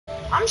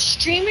I'm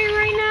streaming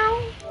right now,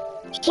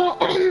 so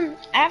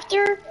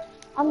after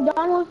I'm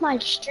done with my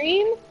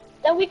stream,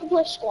 then we can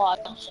play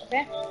squads,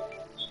 okay?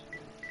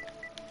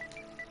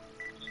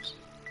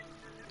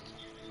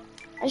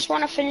 I just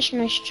want to finish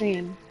my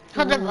stream.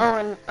 Hold up,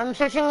 Owen. I'm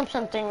searching up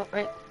something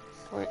real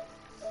quick.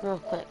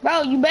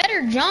 Bro, you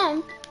better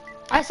jump.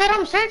 I said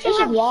I'm searching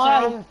up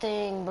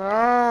something,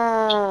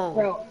 bro.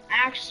 Bro,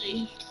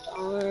 actually,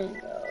 done,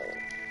 bro.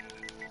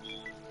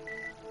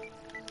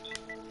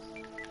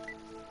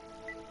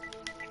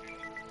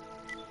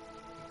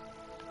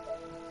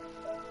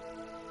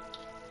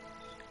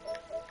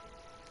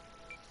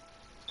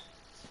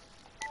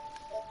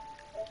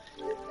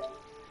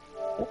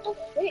 What the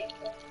frick?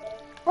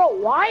 Bro,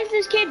 why is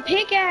this kid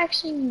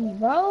pickaxing me,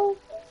 bro?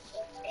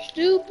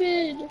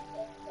 Stupid.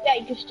 Yeah,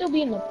 you can still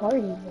be in the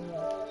party, bro.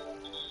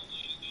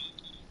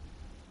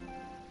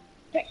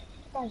 Frick,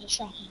 that guy's a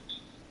shotgun.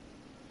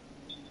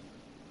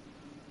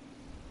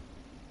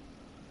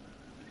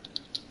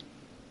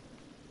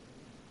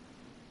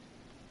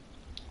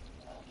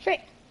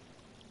 Frick.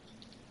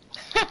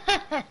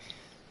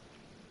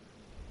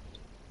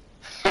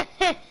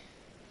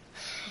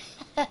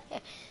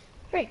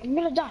 Frick, I'm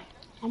gonna die.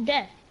 I'm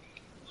dead.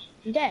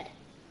 I'm dead.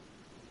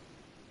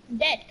 I'm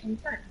dead,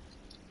 confirmed.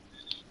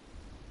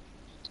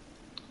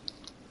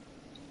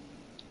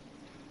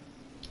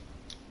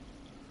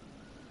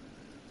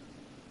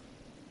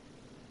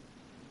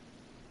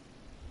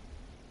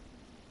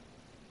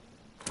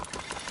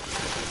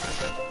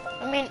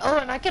 I mean,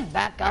 Owen, I could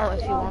back out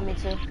if you want me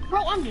to.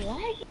 Bro, I'm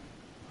lagging.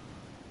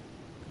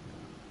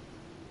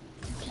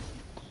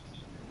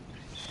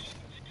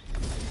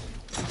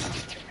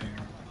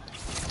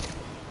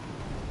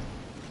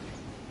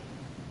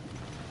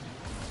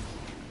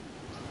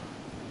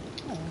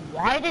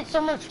 Why did so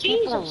much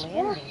people Jesus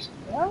land? Christ,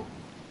 bro.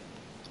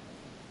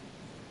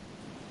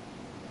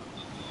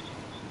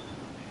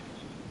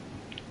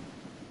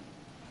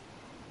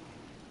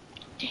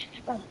 Damn,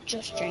 that brother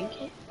just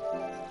drank it.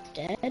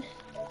 Dead.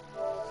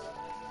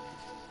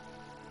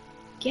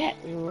 Get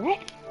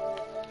wrecked.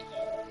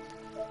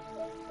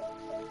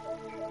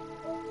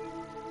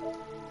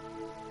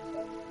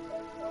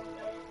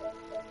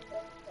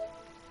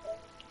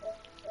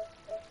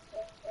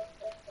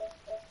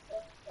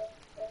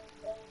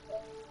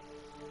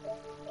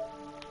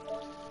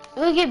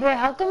 Okay, bro,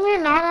 how come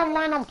you're not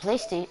online on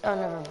PlayStation? Oh,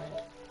 never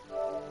mind.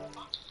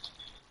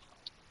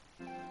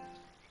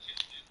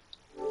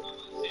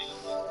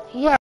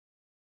 Yeah.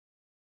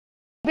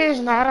 Bear's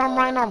not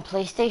online on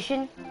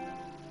PlayStation?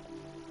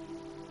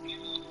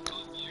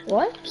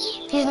 What?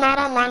 He's not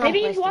online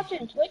Maybe on PlayStation. he's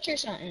watching Twitch or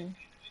something.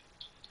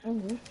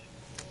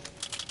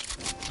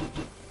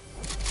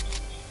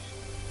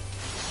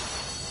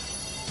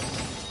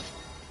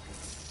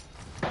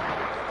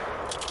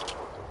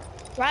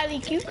 Riley,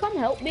 can you come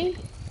help me?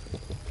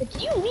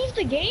 Did you leave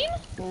the game?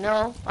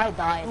 No, I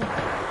died.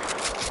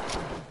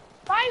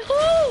 By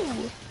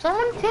who?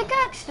 Someone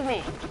pickaxed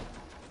me.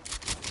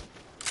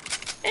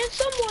 And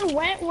someone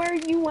went where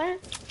you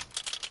went?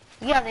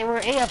 Yeah, they were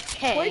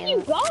AFK. Where'd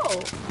you go?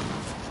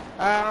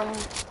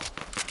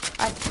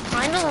 I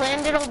kind of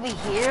landed over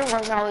here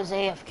when I was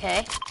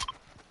AFK.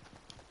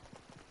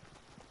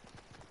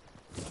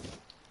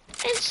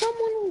 And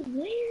someone was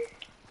there?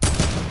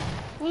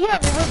 Yeah,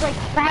 there was like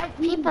 5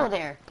 people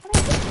there.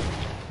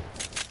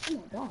 Oh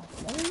my god,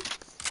 man.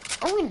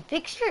 Owen,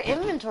 fix your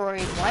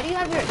inventory. Why do you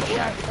have your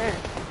AR first?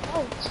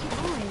 Oh, it's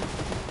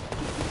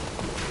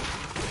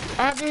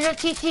fine. There's a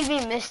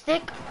TTV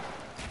Mystic.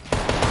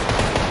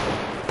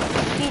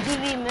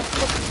 TTV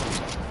Mystic.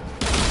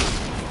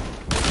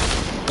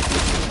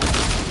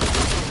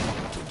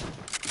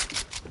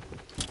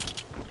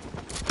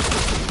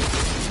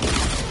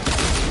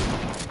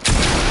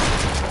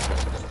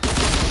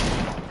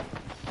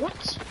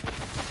 What?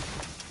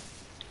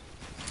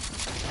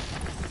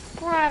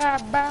 What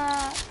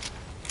about?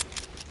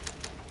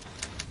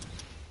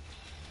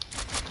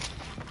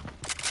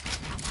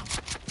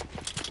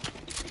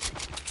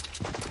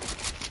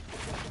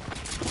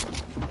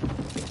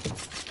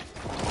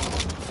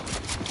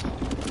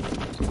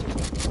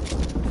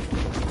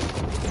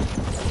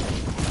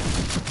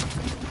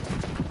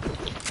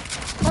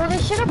 Oh, they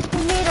should have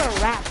made a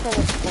raft for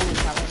the space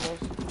challenges.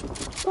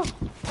 Oh.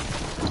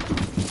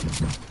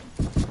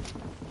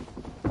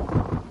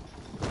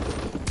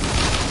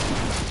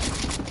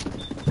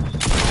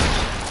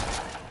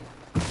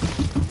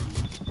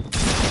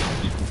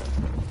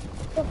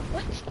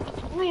 What?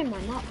 Why am I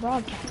not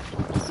broadcasting?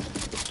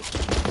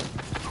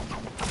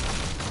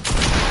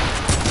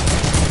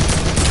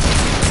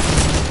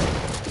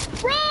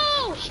 Bro!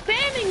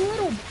 Spamming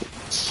little...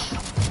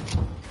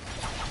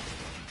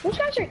 Those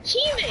guys are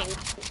teaming!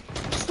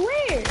 I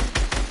swear!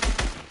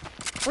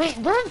 Wait,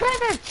 those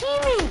guys are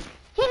teaming!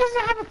 He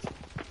doesn't have a...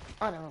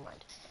 Oh, never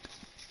mind.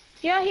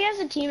 Yeah, he has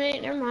a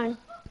teammate, never mind.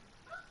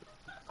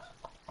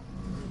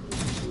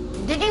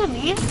 Did you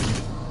leave?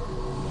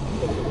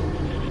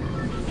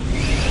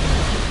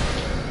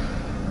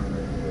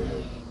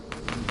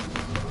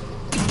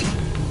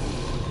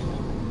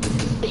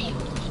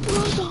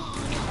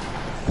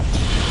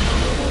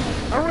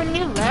 Oh, when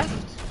you left?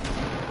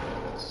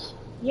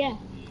 Yeah.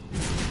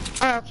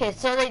 Oh, okay,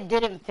 so they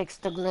didn't fix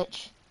the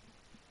glitch.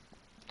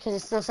 Because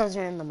it still says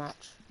you're in the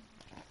match.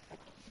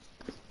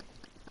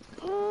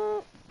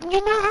 You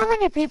know how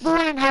many people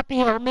were in Happy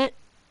Helmet?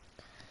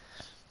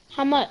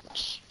 How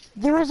much?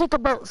 There was like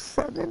about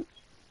 7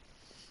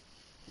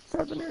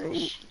 or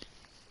 8.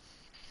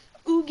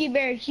 Oogie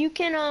Bear, you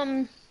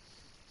can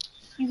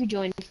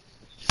join.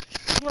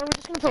 Yeah, we're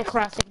just gonna play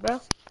classic,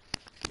 bro.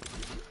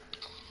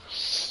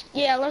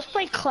 Yeah, let's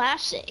play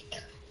classic.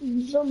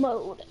 The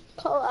mode.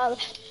 Call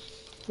out.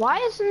 Why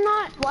is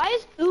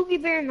Oogie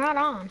Bear not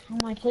on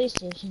my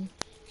PlayStation?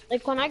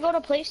 Like when I go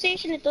to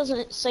PlayStation, it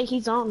doesn't say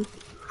he's on.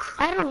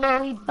 I don't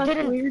know.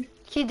 That's weird.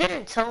 He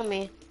didn't tell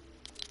me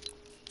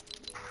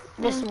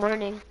this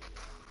morning.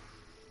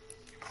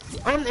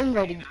 I'm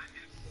invited.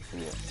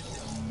 Yeah.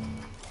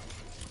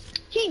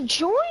 He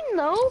joined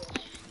though.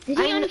 Did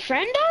he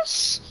unfriend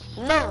us?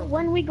 No.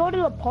 When we go to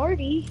the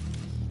party.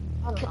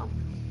 I don't know.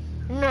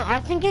 No, I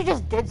think he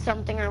just did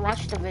something or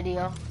watched the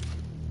video.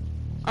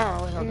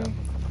 Oh, wait, hold up.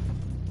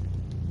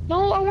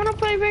 No, I want to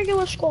play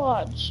regular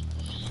squads.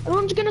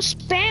 Everyone's gonna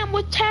spam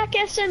with TAC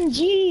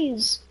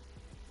SMGs.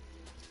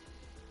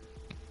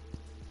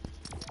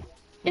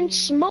 And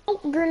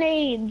smoke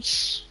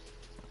grenades.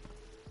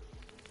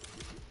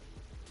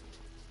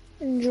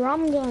 And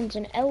drum guns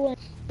and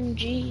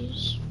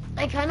LMGs.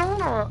 I kind of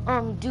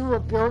want to do a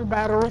build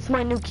battle with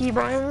my new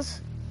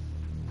keybinds.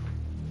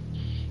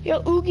 Yo,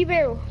 Oogie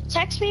Bear,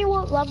 text me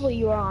what level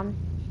you're on.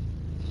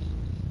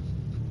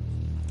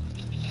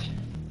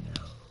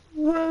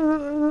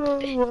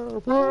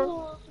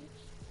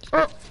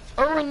 Oh,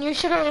 and you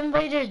should have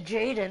invited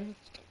Jaden.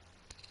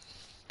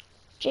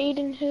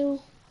 Jaden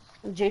who?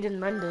 Jaden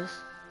Mendes.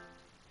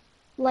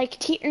 Like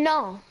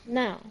no,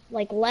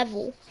 like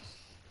level.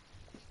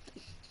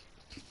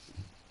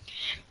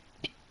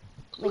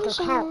 Like a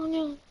cop.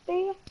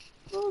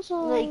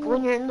 Like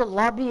when you're in the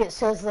lobby, it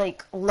says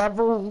like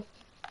level.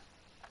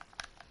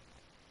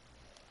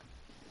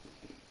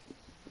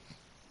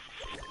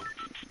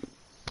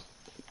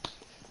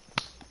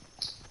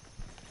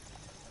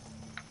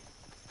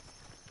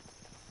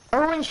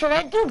 Oh, and should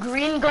I do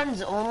green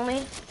guns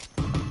only?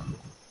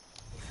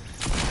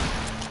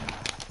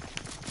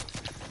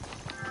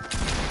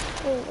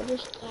 Oh, I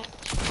just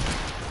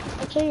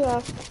I'll tell you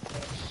off.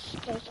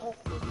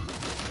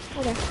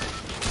 Okay.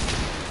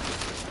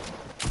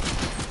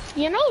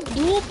 You know,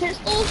 dual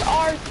pistols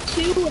are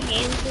 2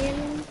 hand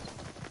cannons.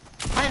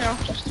 I know.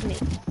 Just to me.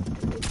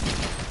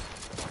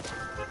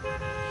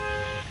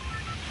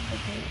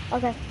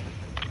 Okay.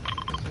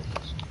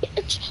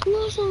 It's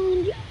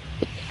lasagna.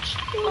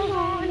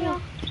 Lasagna.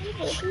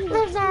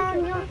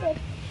 Lasagna.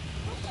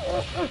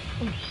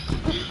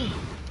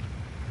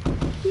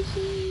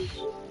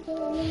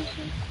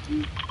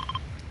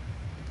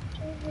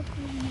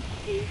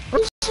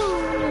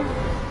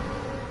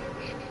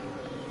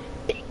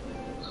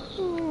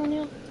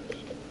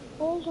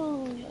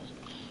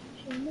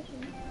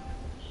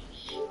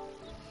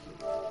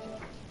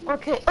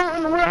 Okay,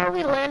 and where are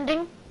we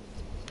landing?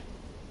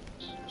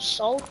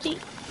 Salty.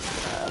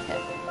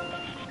 Okay.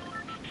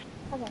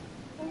 Okay.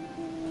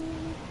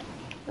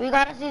 We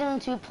got a season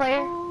 2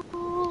 player.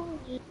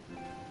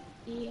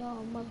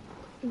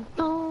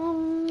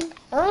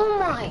 Oh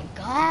my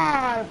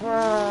god,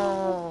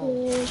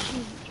 bro.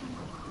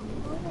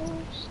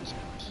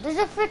 There's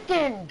a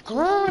freaking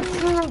gold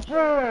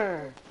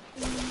trooper.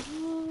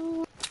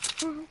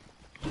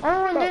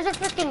 Oh, and there's a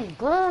freaking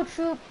gold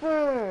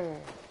trooper.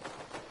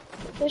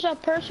 There's a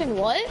person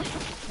what?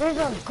 There's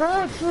a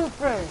gold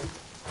trooper.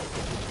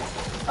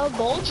 A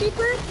gold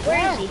trooper?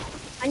 Where is he?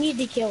 I need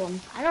to kill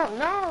him. I don't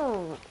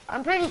know.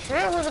 I'm pretty sure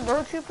it was a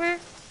gold trooper.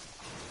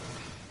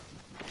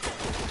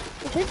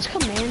 If it's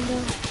commando.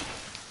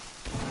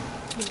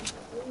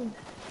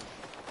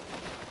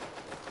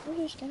 I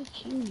just got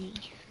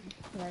huge.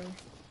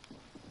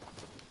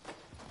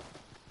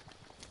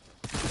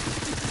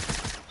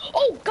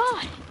 Oh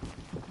god!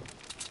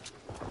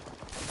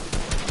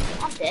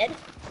 I'm dead.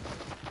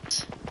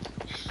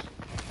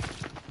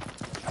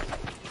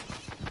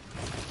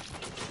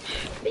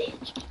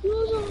 Bitch.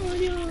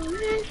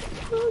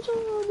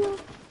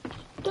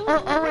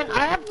 Oh, and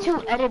I have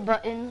 2 edit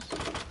buttons.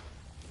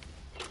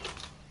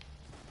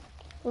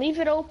 Leave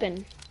it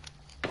open.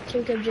 So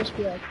it could just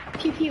be like,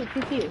 pew pew,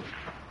 pew pew.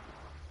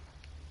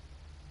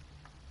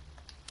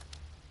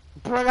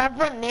 Bro, that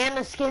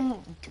banana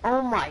skin,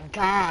 oh my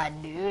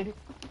god, dude.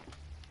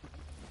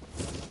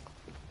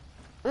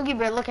 Oogie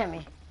Bear, look at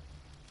me.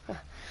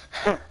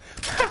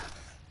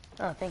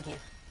 Oh, thank you.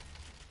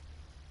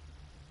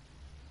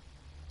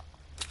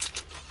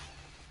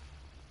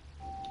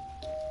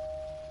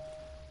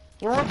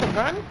 You want the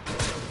gun?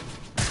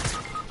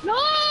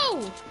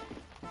 No!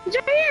 He's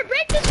right here!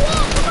 Break this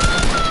wall!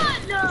 Come on!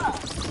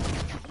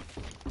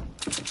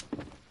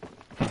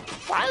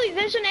 Riley,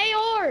 there's an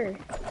AR!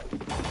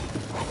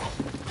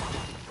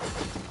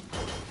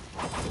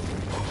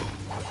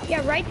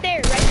 Yeah, right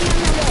there, right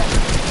behind the wall.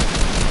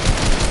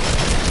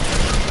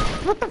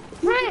 What the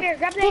frick? Here,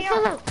 grab the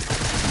AR.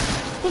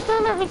 He's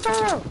solo, he's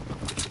solo!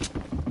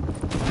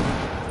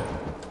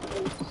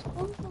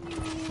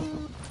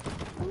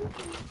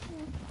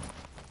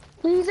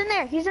 He's in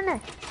there, he's in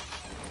there.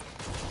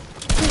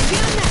 He's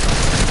doing that.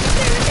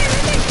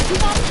 Right there.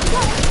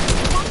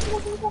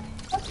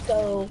 Let's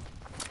go.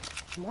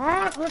 Come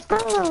on, let's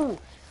go!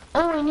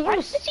 Oh, and Why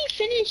does he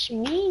finish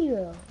me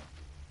though?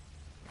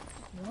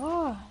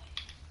 Why?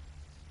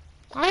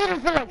 I had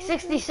him for like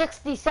 60,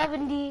 60,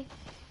 70.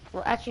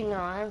 Well, actually, no,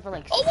 I had him for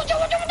like... Oh, watch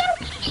out!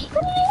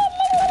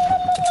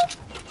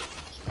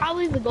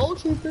 Probably the gold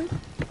trooper.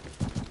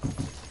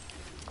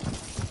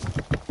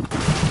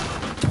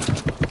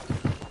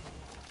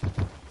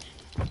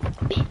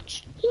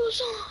 Bitch,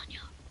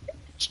 lasagna.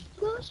 Bitch,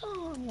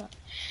 lasagna.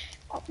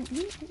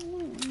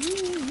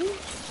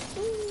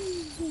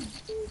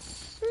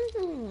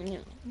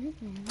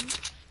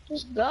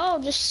 Just go,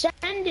 just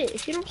send it.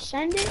 If you don't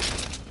send it,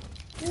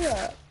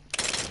 yeah.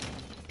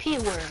 P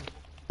word.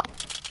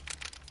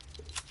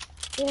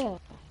 Yeah.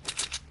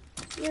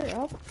 You're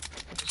up.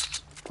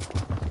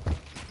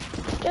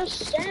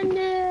 Just send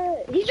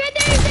it. He's right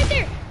there, he's right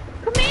there.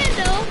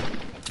 Commando.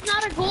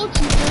 Not a gold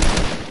trooper.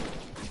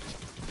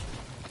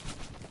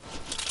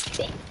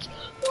 Bitch.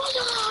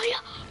 Lasagna.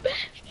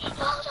 Bitch.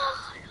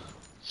 Lasagna.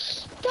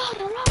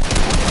 Da-da-da.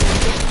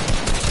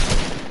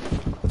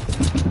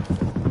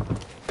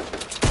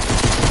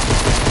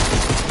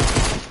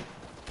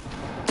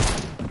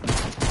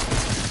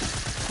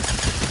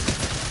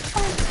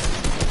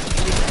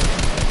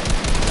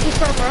 He's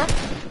so mad.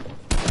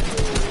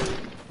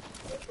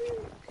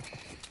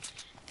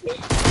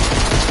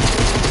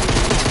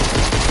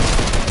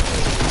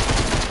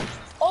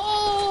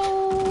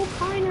 Oh,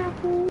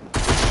 pineapple.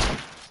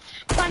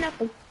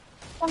 Pineapple.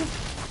 Oh.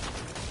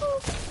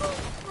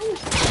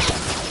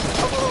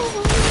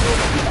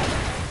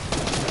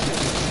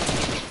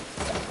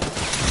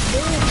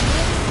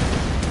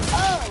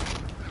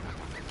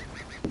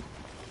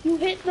 You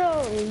hit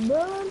those,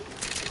 bro.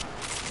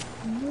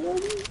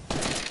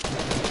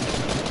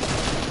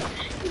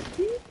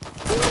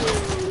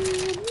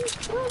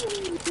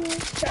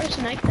 Try to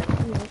snipe that.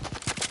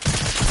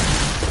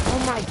 Oh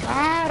my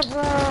god,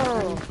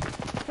 bro!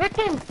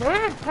 Freaking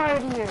third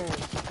partiers!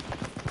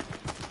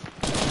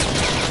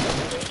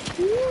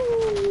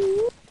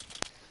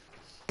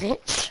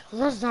 Bitch,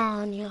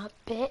 lasagna,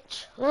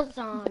 bitch,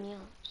 lasagna.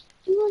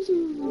 I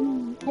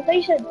thought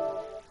you said.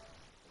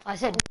 I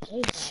said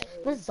bitch,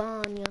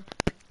 lasagna.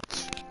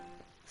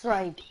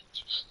 Sorry.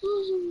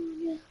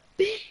 Lasagna.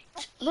 Bitch.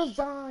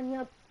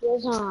 Lasagna.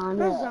 Lasagna.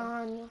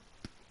 Lasagna.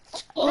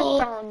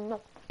 Lasagna.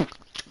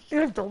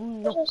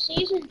 Lasagna. So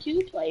season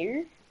 2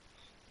 player.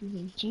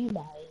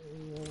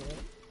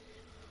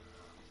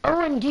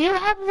 Owen, do you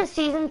have the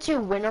season 2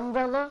 win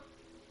umbrella?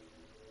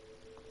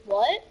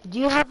 What? Do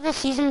you have the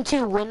season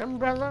 2 win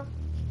umbrella?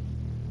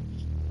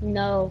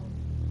 No.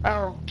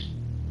 Oh.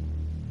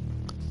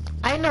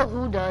 I know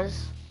who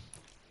does.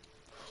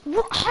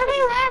 How do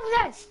you have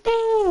that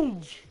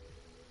stage?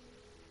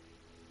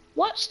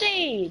 What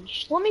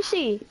stage? Let me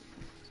see.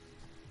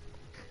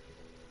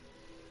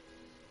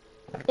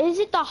 Is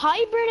it the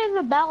hybrid or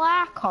the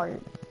black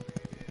heart?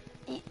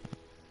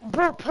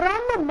 Bro, put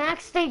on the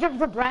max stage of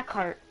the black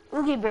heart.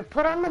 Oogie, bro,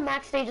 put on the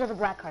max stage of the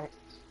black heart.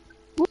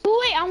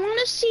 Wait, I want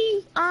to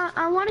see.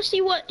 I want to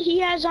see what he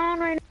has on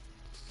right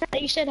now.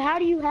 You said, how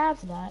do you have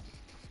that?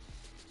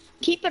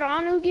 Keep it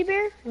on, Oogie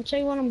Bear. I'll tell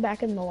you when I'm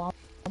back in the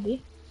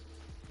lobby.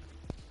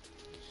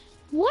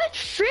 What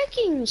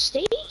freaking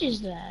stage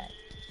is that?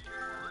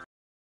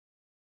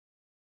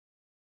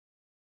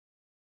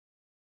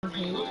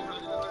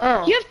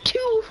 Oh. You have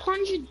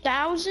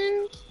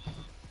 200,000?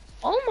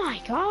 Oh my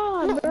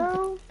god, No,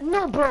 bro.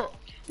 No, bro.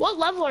 What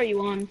level are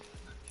you on?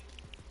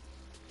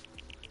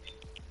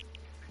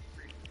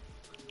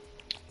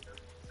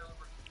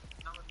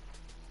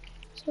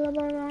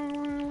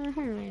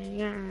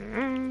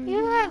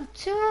 You have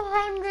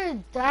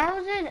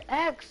 200,000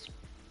 X.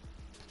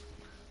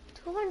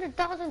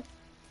 200,000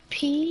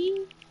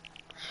 P.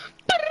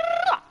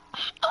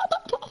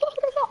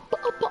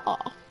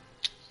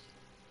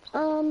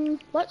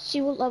 Let's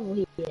see what level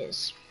he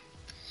is.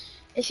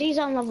 If he's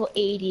on level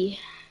 80,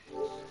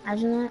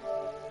 imagine that.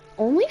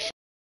 Only.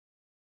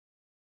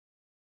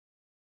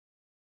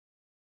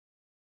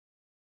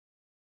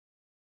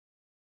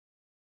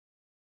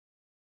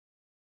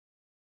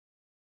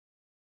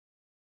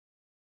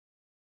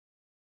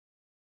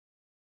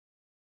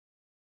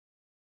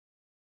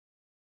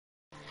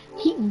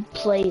 He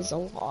plays a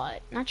lot.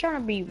 Not trying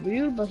to be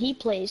rude, but he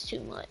plays too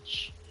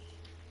much.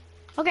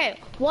 Okay,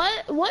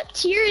 what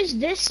tier is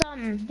this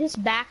this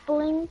back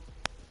bling?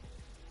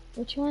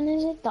 Which one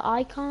is it? The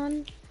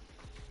icon?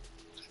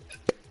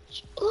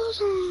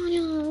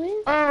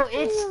 Oh,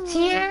 it's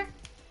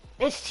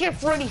tier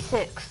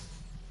 46.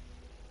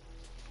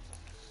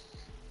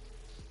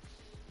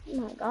 Oh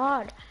my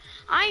god.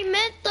 I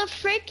meant the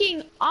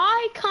freaking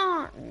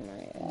icon.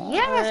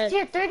 Yeah, it's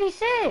tier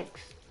 36.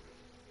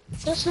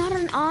 That's not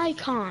an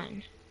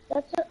icon.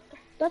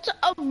 That's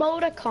a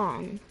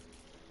emoticon.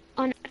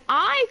 An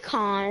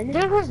icon.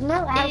 There was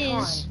no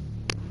icon. Is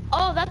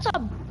Oh, that's a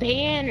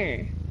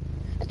banner.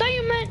 I thought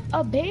you meant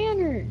a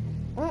banner.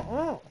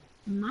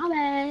 My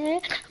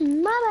bad.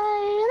 My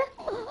bad.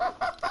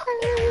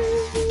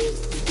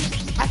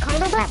 I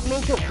kind of got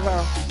make it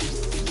glow.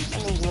 I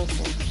mean, make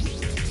it.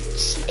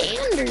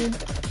 Standard.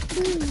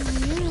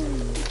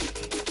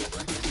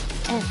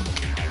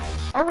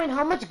 Oh wait,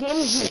 how much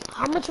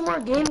more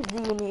games do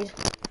you need?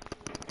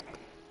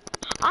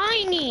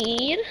 I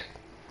need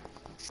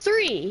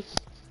 3.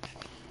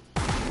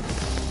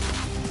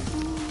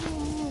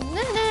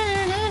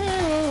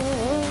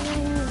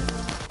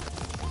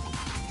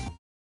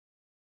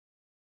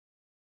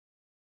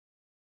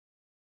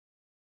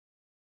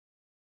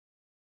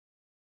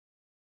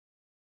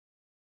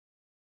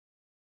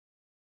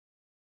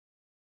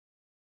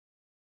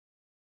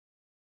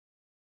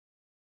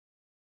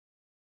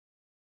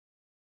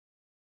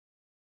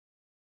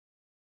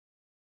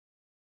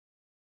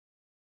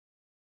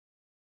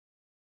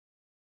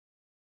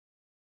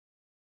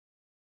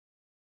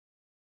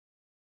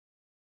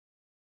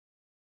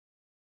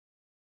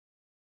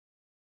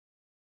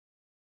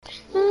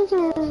 This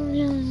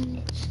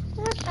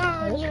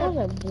was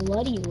a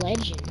bloody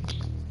legend.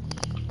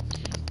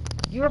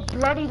 You're a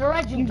bloody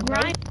legend, You mate.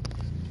 grind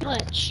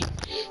much.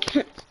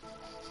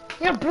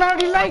 You're a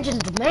bloody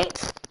legend,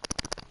 mate.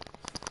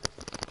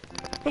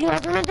 Hey, I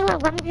wanna do a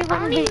 1v1. I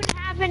don't even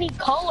have any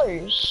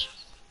colors.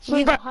 You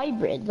Like got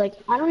hybrid. Like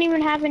I don't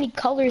even have any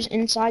colors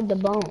inside the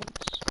bones.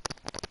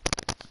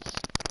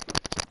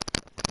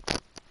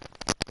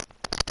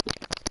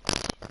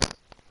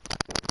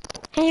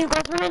 Hey, you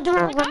guys wanna do a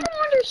Like, I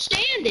don't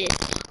understand it.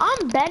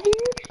 I'm better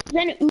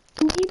than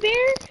Oogie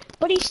Bear,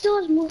 but he still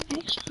has more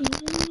XP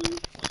than me.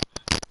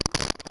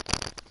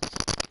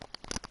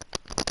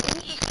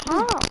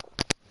 How?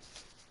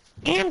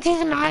 And he's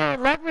an higher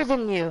level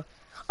than you.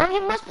 Oh, he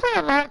must play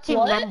a lot of Team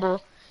What?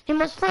 Rumble. He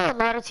must play a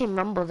lot of Team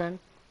Rumble then.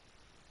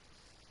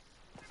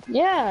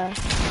 Yeah.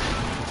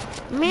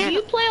 Me Do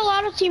you play a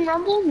lot of Team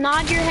Rumble?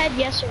 Nod your head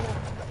yes or no.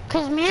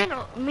 cause me and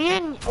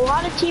A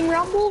lot of Team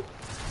Rumble?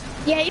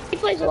 Yeah, he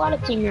plays a lot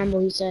of Team Rumble,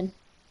 he said.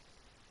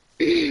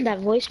 That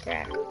voice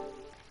crack.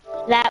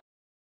 That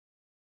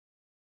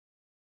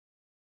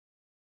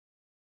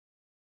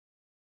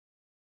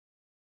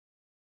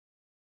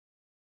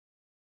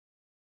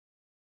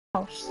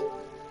house.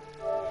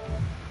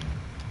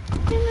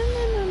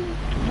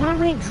 when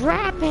we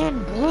drop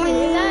in,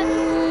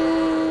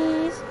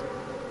 please.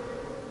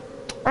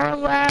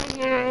 Oh yeah, I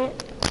hear it.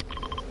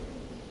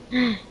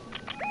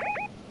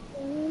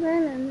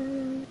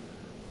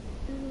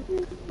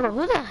 Bro,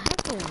 who the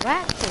heck is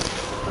that thing?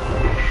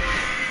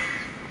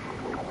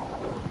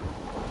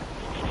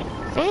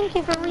 Thank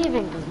you for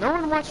leaving, cause no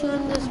one wants you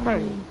in this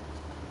party.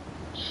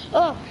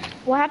 Oh,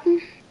 what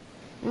happened?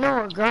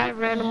 No, a guy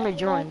randomly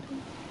joined.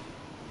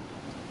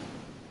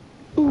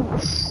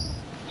 Oof.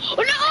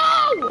 Oh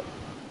no!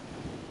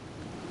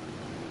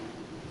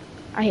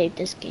 I hate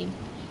this game.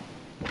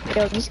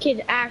 Yo, this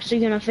kid's actually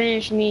gonna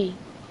finish me.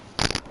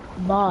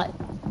 But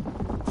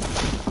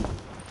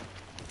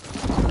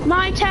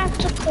my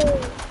tactical.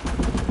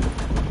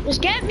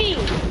 Just get me.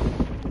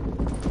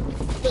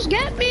 Just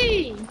get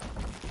me.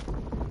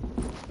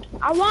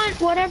 I want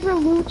whatever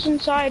loot's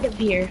inside of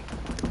here.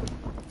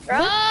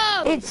 Bro!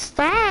 It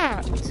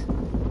stopped.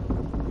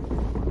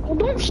 Well,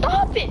 don't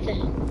stop it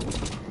then.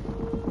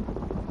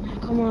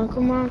 Come on,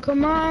 come on,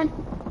 come on.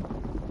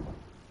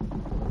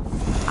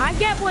 I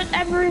get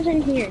whatever is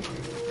in here.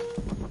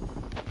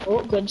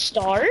 Oh, good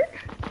start.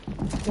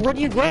 What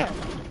do you get?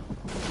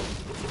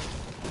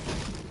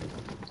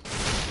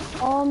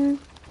 I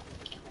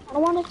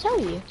don't want to tell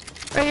you.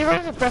 Oh, you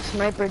guys a press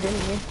sniper,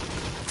 didn't you?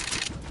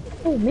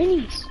 Oh,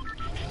 minis.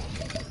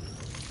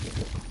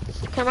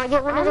 Can I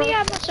get one I of only those?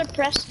 have a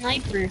suppressed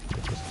sniper.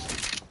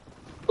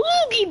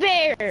 Oogie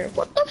Bear!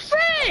 What the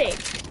frick?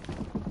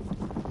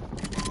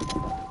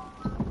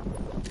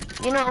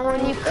 You know,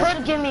 when you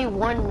could give me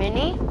one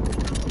mini.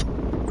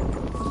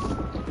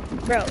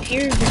 Bro,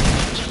 here's the...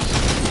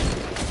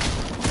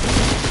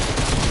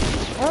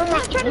 Oh my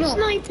I'm trying to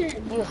snipe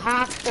him. You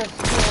have to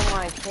steal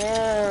my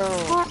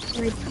kill. Hot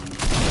snipe.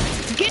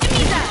 Give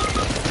me that!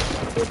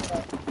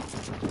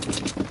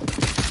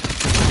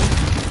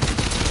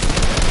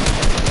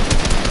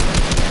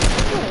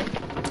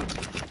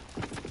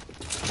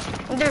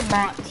 They're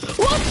bots.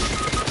 What?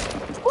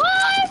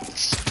 What?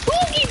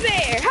 Oogie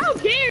Bear, how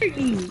dare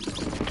you?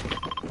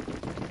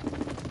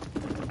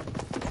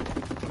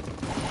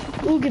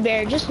 Oogie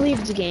Bear, just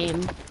leave the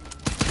game.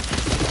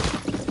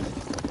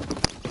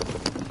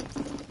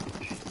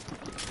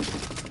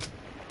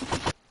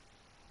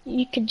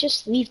 You could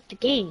just leave the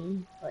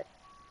game, but...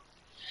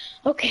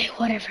 Okay,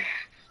 whatever.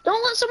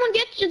 Don't let someone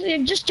get you there,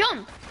 just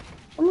jump.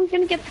 Someone's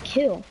gonna get the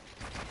kill.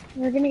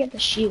 We're gonna get the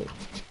shield.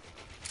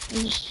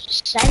 And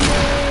just send it.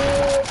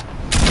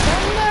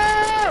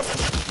 Send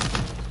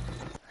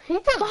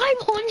it!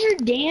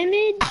 500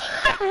 damage?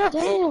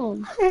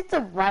 Damn. It's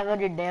a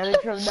 500 damage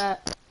from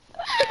that.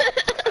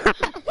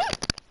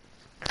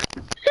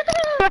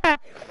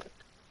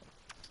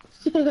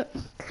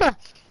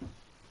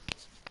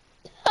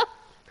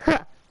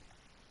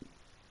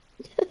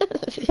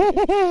 What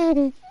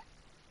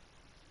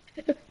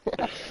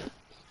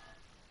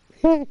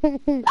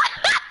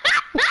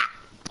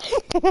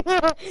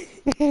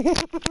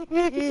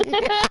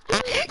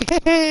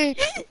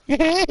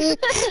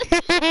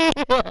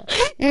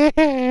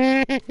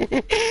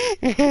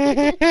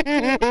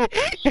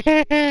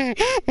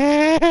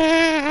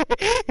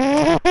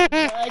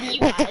do you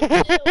gotta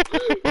do?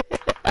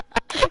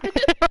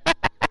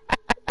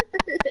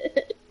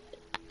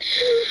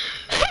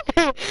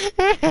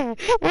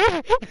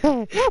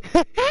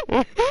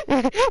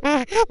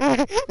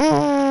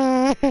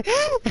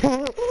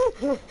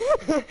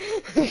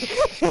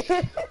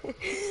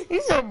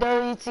 You said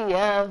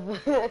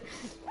WTF.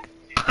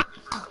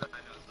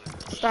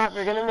 Stop,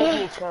 you're gonna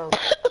make me choke.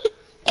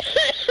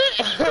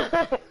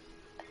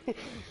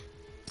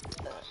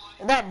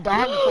 That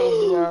dog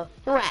face though.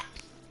 Rat.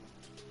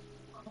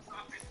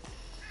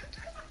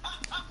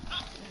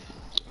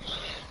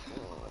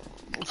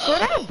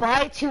 Should I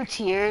buy 2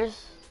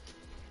 tiers?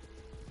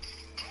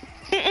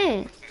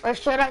 Or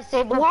should I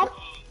save the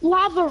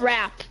lava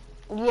wrap?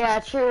 Yeah,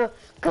 true.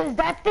 Cause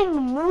that thing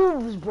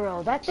moves,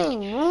 bro. That thing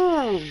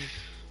moves.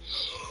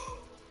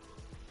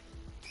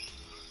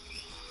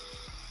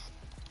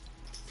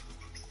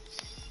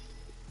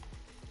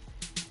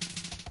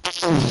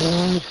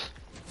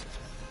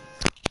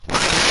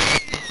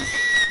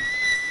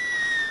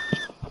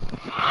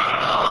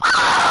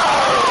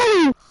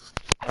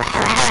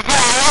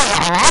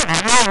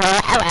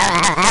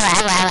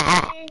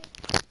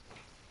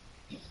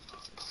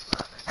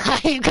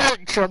 You got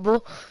in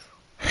trouble.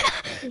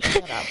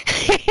 Shut up.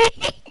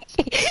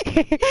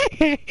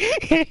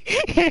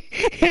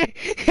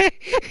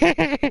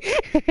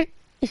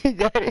 You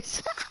got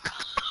it.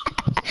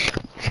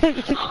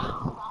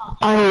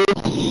 I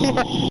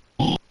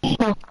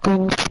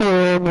fucking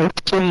fear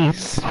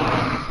please.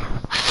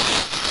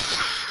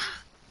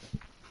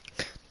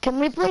 Can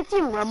we play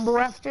Team Rumble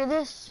after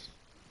this?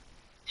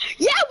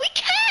 Yeah, we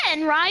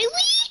can, Riley.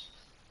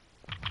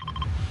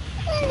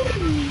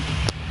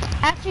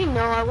 Actually,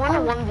 no. I want a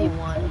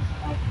 1v1.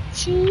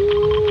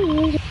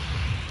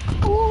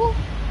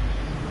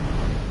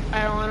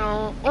 I don't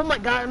know. Oh my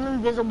god, I'm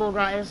invisible,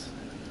 guys.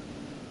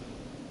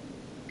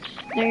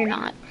 No, you're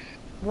not.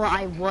 Well,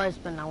 I was,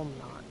 but now I'm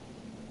not.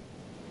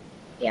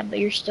 Yeah, but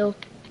you're still.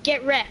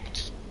 Get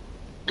wrecked.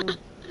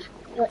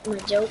 What, my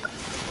joke?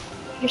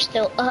 You're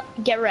still.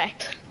 Get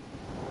wrecked.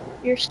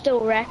 You're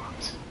still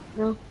wrecked.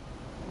 No.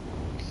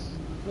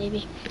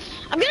 Maybe.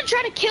 I'm gonna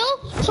try to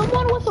kill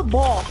someone with a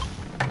ball.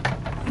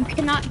 You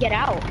cannot get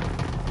out.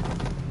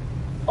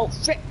 Oh,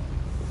 frick.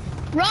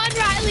 Run,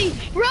 Riley!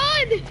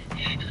 Run!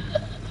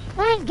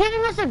 Oh, he's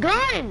giving us a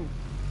gun!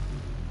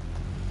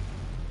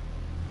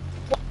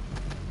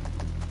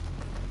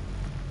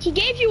 He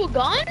gave you a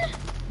gun?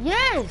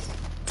 Yes!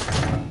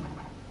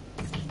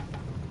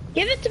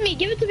 Give it to me,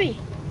 give it to me.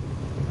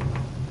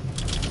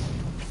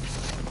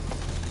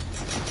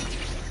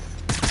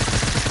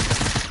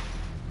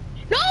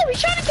 No,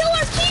 he's trying to kill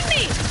our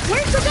teammate!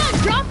 Where's the gun?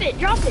 Drop it,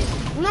 drop it.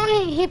 No,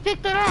 he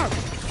picked it up.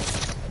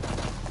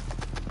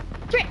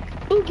 Frick,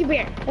 Oogie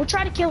Bear. We'll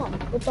try to kill him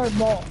with our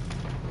ball.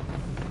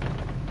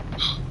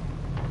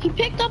 He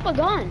picked up a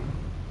gun.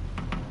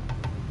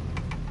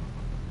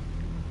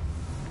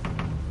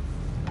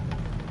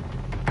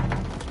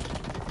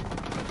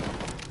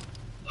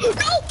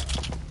 No!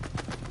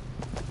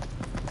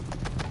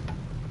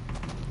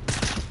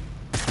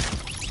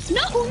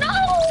 No, no!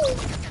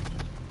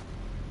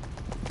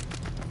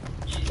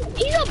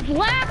 He's a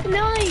black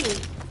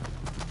knight.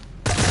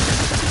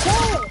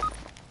 Oh.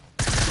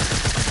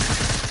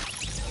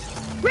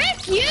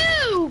 Frick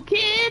you,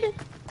 kid!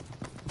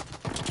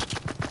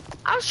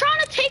 I was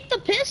trying to take the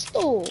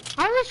pistol.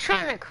 I was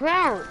trying to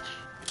crouch.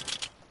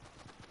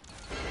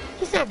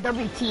 He said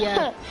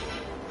WTF.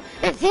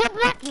 Is he a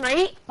black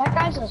knight? That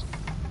guy's a...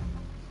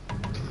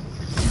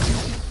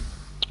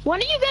 When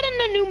are you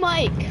getting a new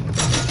mic?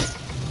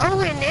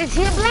 Owen, is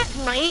he a black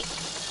knight?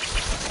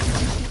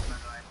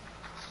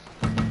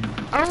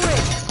 Owen.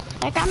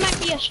 That guy might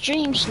be a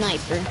stream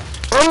sniper.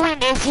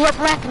 Owen, is he a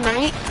black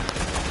knight?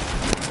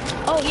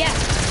 Oh yeah,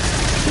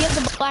 he has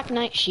a black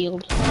knight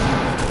shield.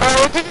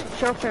 Oh, it didn't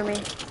show for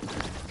me.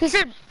 He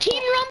said,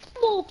 Team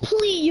Rumble,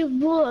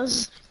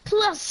 please,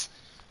 plus.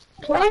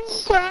 I'm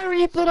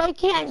sorry, but I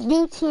can't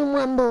do Team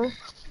Rumble.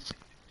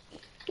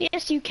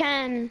 Yes, you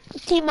can.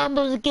 Team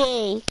Rumble's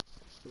gay.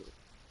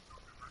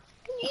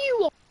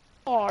 You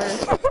are.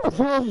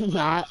 I'm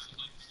not.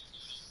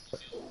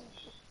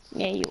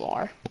 Yeah, you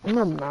are.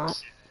 I'm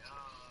not.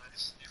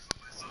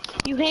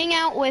 You hang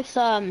out with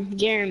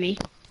Jeremy.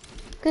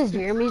 Cause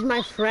Jeremy's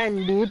my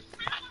friend, dude.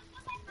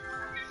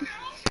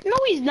 No,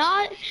 he's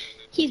not.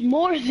 He's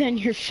more than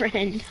your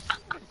friend.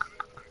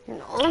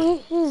 No,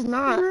 he's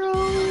not.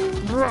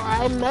 Bro,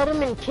 I met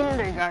him in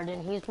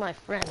kindergarten. He's my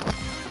friend.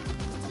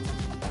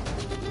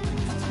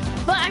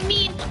 But I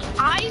mean,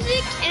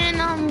 Isaac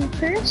and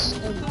Chris.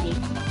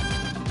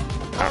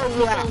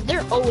 Oh yeah.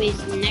 They're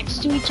always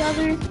next to each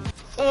other.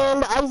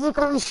 And Isaac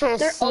always shares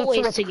They're seats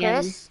always with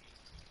together. Chris.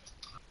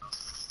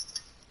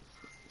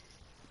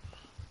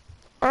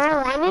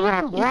 Oh, I need to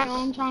You know what unblock.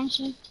 I'm trying to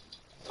say?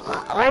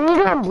 I need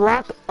to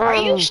unblock. Are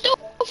you still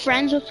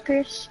friends with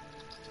Chris?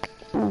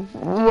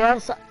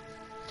 Yes.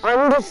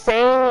 I'm just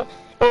saying,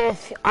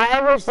 if I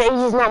ever say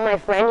he's not my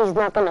friend, he's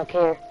not gonna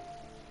care.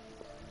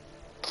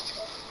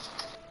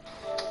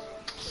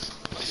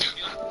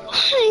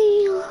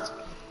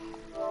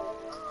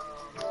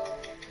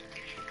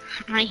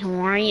 Hi, how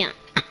are ya?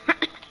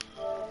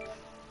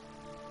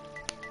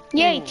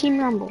 Yay, Team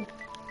Rumble.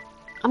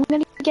 I'm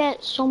gonna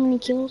get so many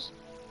kills.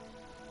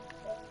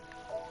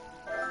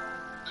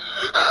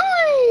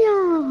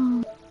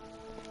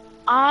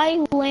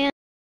 I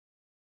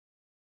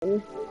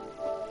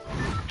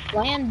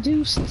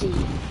Landusty.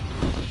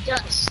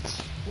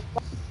 Dust.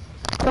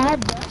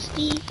 God,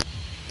 Dusty.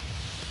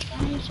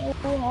 Trying so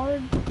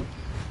hard.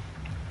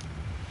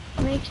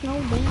 Makes no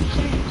damn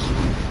sense.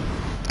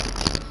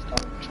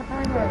 Stop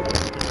trying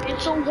to.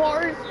 It's so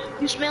hard.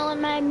 You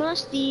smelling mad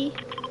musty.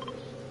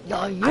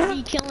 Yeah. I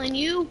be killing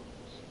you.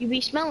 You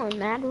be smelling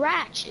mad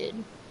ratchet.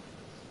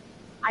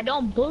 I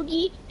don't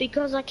boogie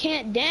because I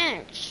can't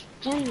dance.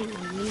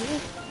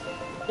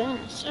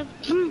 Dance.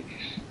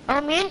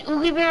 Me and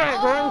Oogie Bear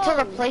are going to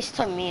the place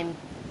to mean.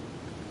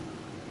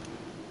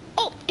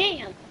 Oh,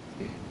 damn.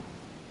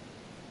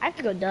 I have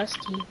to go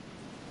Dusty.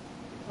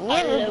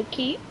 Yeah. A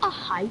low-key, a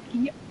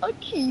high-key, a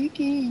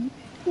key-key.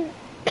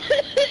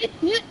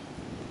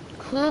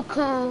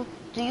 Cuckoo,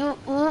 do you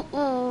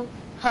ooh?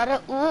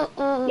 Hara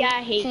ooh? Yeah,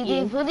 I hate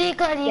you.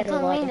 Get a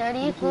life.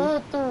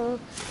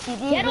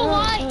 Get a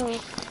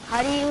life.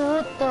 Hari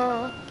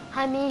uto,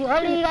 hami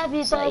yori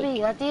gabi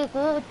tobi ati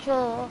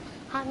kucho,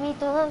 hami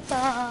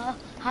tota,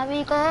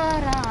 hami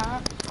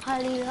kora,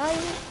 hari hari.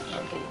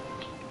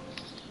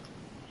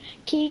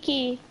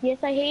 Kiki, yes,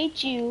 I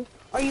hate you.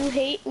 Or you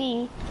hate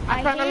me.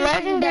 I found a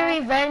legendary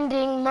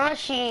vending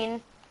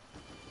machine.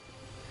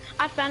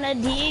 I found a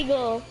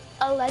deagle,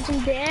 a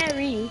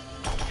legendary.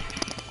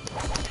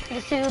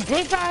 There's two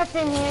big parts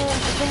in here,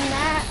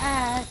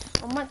 tonight.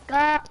 Oh my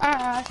god.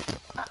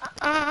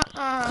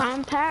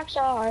 Compacts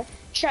are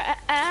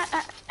trash.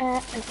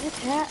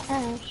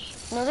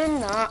 No, they're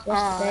not.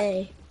 Yes,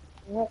 they.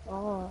 What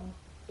are?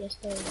 Yes,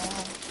 they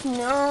are.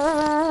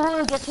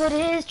 No, guess what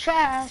is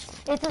trash?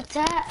 It's a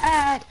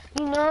tag.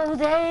 You know who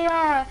they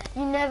are.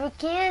 You never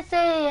can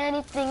say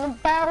anything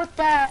about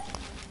that.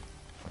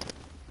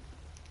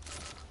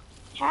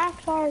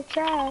 Hacks are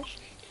trash.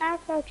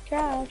 Hacks are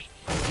trash.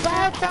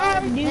 Facts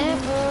are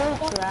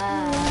super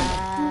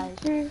trash.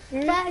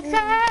 Facts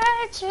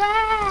are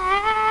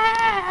trash.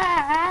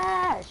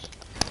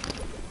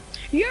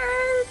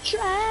 You're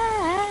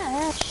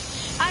trash.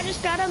 I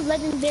just got a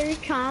legendary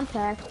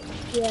compact.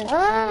 Yeah.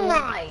 Oh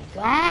my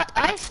god.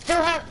 I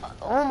still have.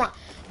 Oh my.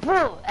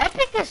 Bro,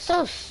 Epic is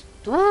so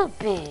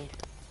stupid.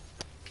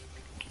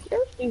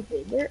 They're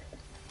stupid.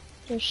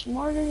 They're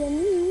smarter than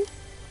you.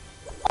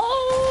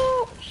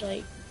 Oh! It's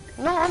like.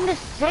 No, I'm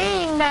just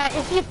saying that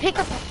if you pick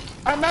up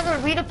another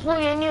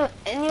redeploy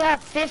and you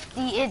have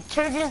 50, it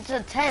turns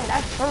into 10.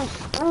 That's so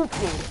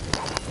stupid.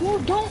 Well,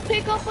 don't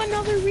pick up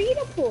another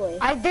redeploy.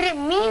 I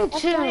didn't mean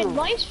That's to. my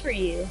advice for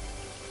you.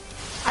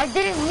 I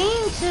didn't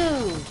mean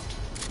to.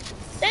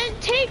 Then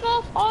take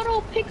off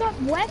auto pickup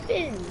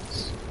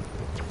weapons.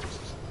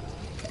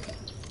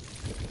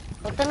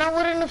 But then I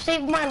wouldn't have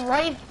saved my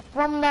life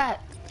from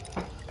that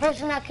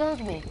person that killed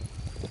me.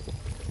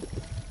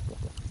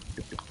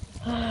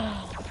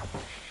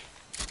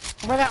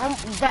 But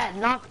that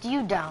knocked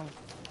you down.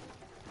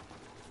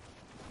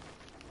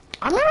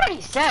 I'm already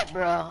set,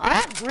 bro. I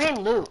have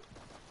green loot.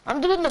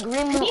 I'm doing the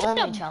green loot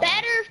only challenge.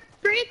 Better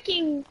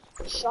freaking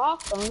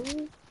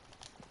shotgun.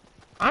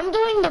 I'm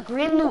doing the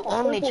green loot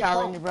only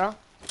challenge, bro.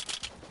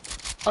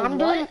 I'm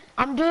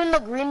doing the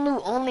green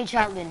loot only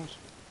challenge.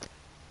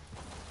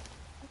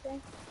 Okay.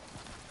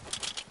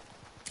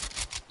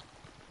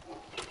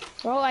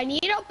 Bro, I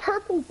need a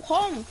purple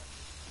pump.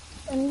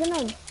 I'm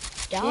gonna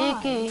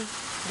die. Kiki,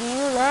 do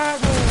you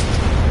love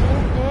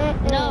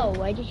me? No,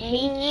 I just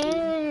hate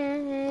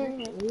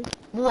you.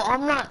 Well,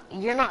 I'm not.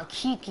 You're not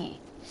Kiki.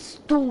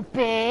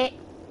 Stupid.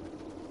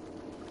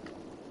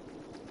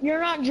 You're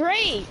not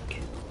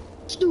Drake.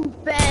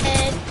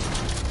 Stupid.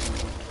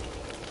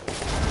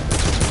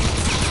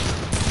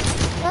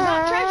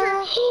 Not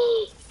treasure.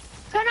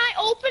 Can I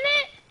open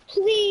it,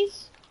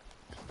 please?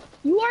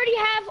 You already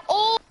have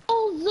all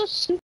the.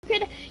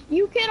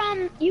 You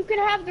could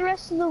have the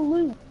rest of the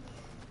loot.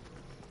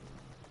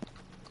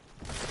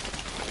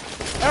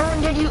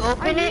 Aaron, did you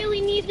open it? I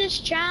really need this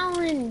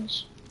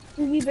challenge.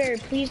 Ruby Bear,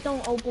 please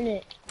don't open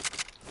it.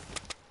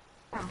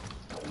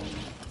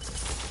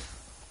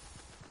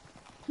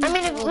 I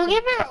mean, if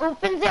Oogie Bear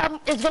opens it,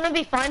 it's gonna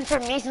be fine for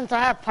me since I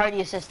have party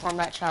assist on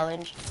that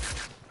challenge.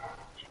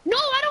 No,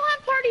 I don't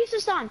have party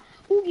assist on.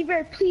 Oogie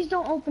Bear, please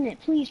don't open it.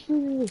 Please,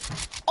 please.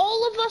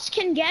 All of us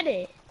can get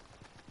it.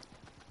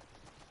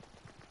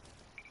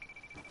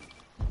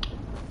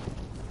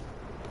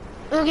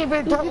 Oogie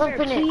Bear, don't Oogie Bear,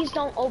 open it. Please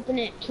don't open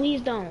it. Please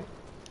don't.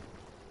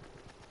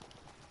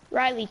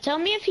 Riley, tell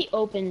me if he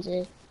opens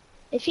it.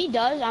 If he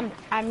does, I'm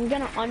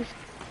gonna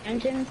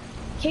unfriend him,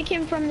 kick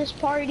him from this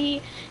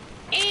party,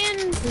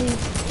 And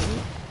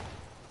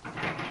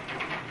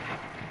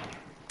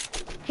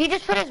he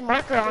just put his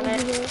marker on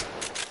it.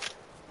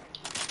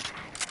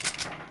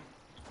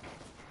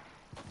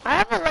 I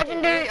have a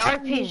legendary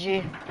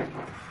RPG.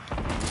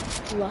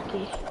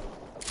 Lucky.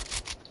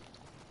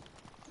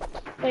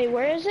 Wait,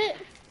 where is it?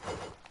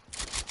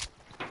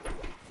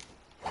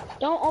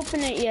 Don't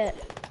open it yet.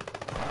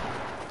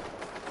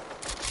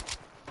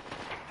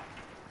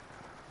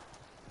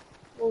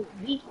 Oh,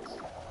 weak.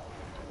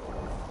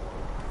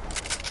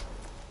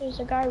 There's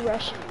a guy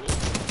rushing me.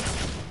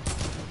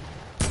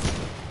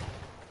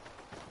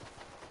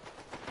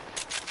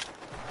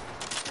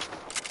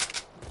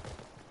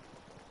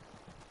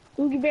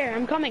 Oogie Bear,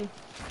 I'm coming.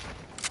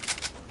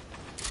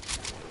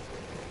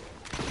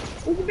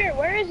 Oogie Bear,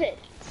 where is it?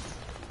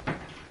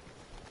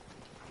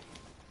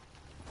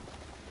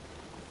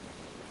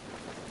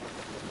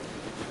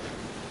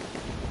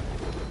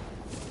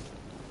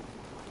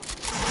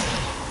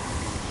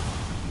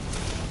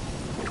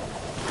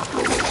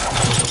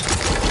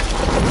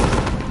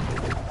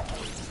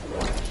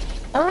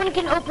 Owen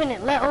can open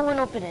it. Let Owen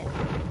open it.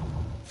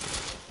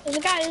 There's a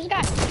guy, there's a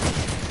guy.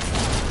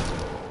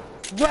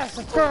 Yes,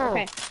 let's go.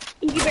 Okay.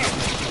 Oogie Bear.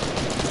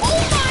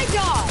 Oh my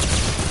god!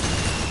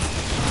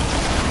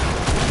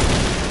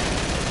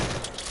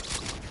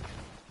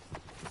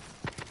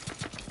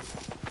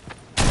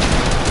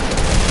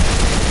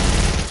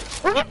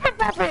 Look at the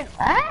weapon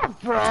off,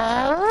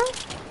 bro.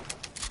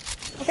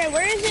 Okay,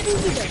 where is it,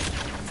 Oogie Bear?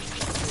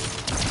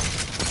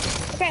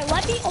 Okay,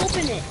 let me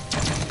open it.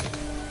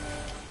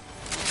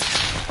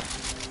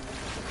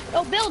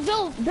 Oh,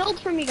 build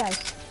for me, guys.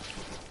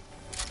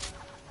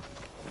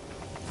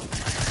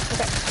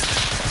 Okay.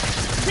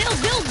 Build,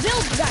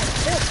 guys,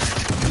 build.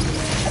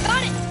 I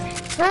got it.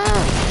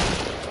 Oh.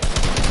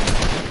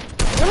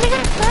 Let me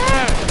get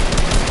there.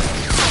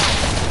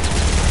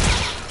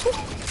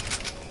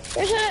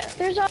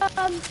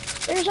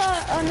 There's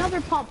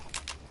another pump.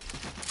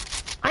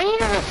 I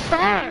need a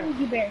star.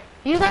 Oogie Bear.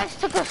 You guys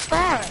took a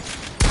star.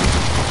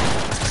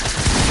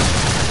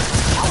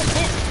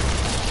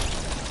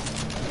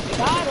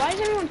 God, why is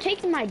everyone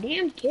taking my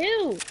damn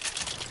kill?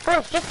 Bro,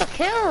 it's just a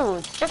kill.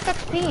 It's just a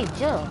speed,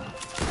 chill.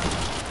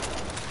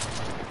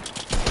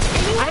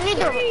 I need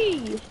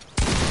three.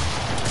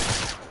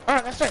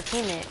 Oh, that's our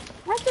teammate.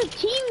 That's a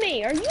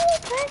teammate. Are you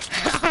okay?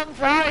 I'm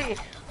sorry.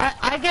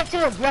 I get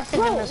too aggressive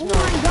in this mode. Oh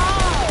my god.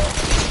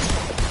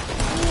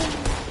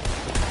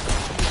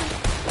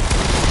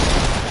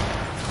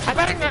 I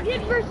got I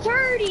did for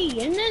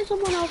 30, and then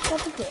someone else got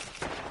the kill.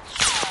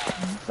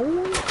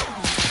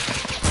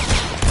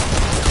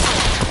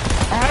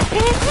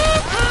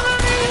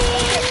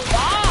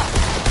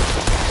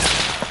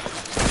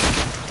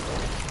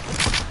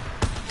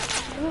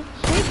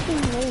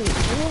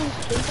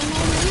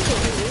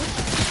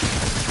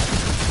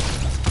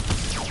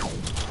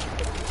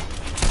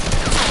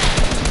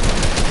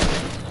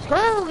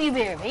 Go, Oogie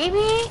Bear,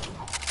 baby!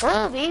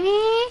 Go,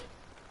 baby!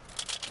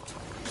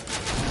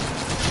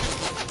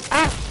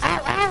 Ow,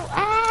 ow, ow,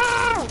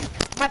 ow!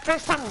 My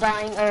first time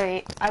dying.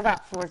 Alright, I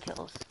got 4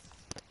 kills.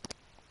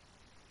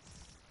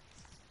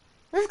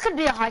 This could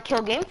be a high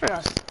kill game for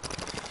us.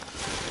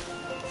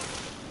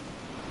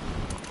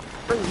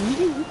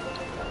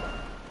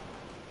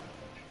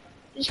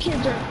 These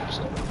kids are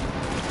stupid.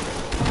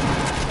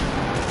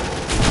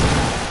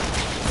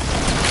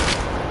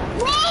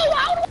 Bro,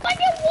 how do I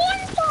get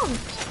one pump?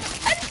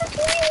 That's for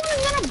 21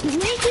 and then a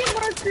blanket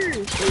marker.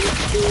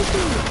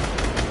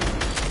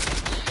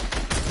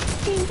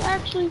 Game's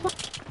actually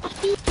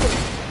stupid.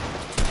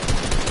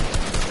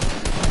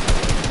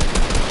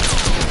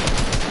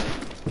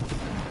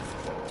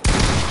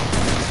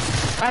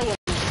 I am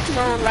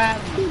so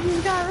laggy.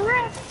 You got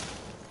wrecked.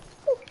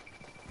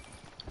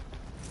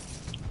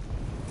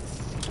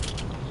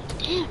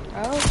 Damn,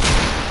 bro.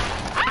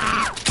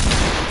 Ah!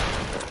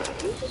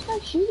 Who's this guy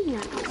shooting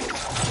at me?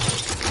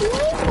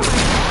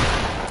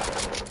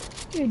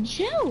 Dude,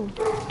 chill.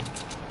 Bro.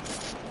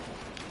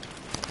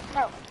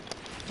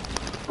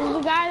 There's a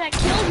guy that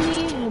killed me.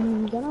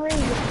 I'm gonna raise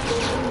it.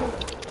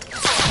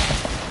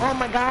 Oh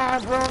my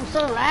god, bro, I'm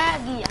so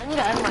laggy. I need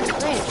to end my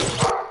stream.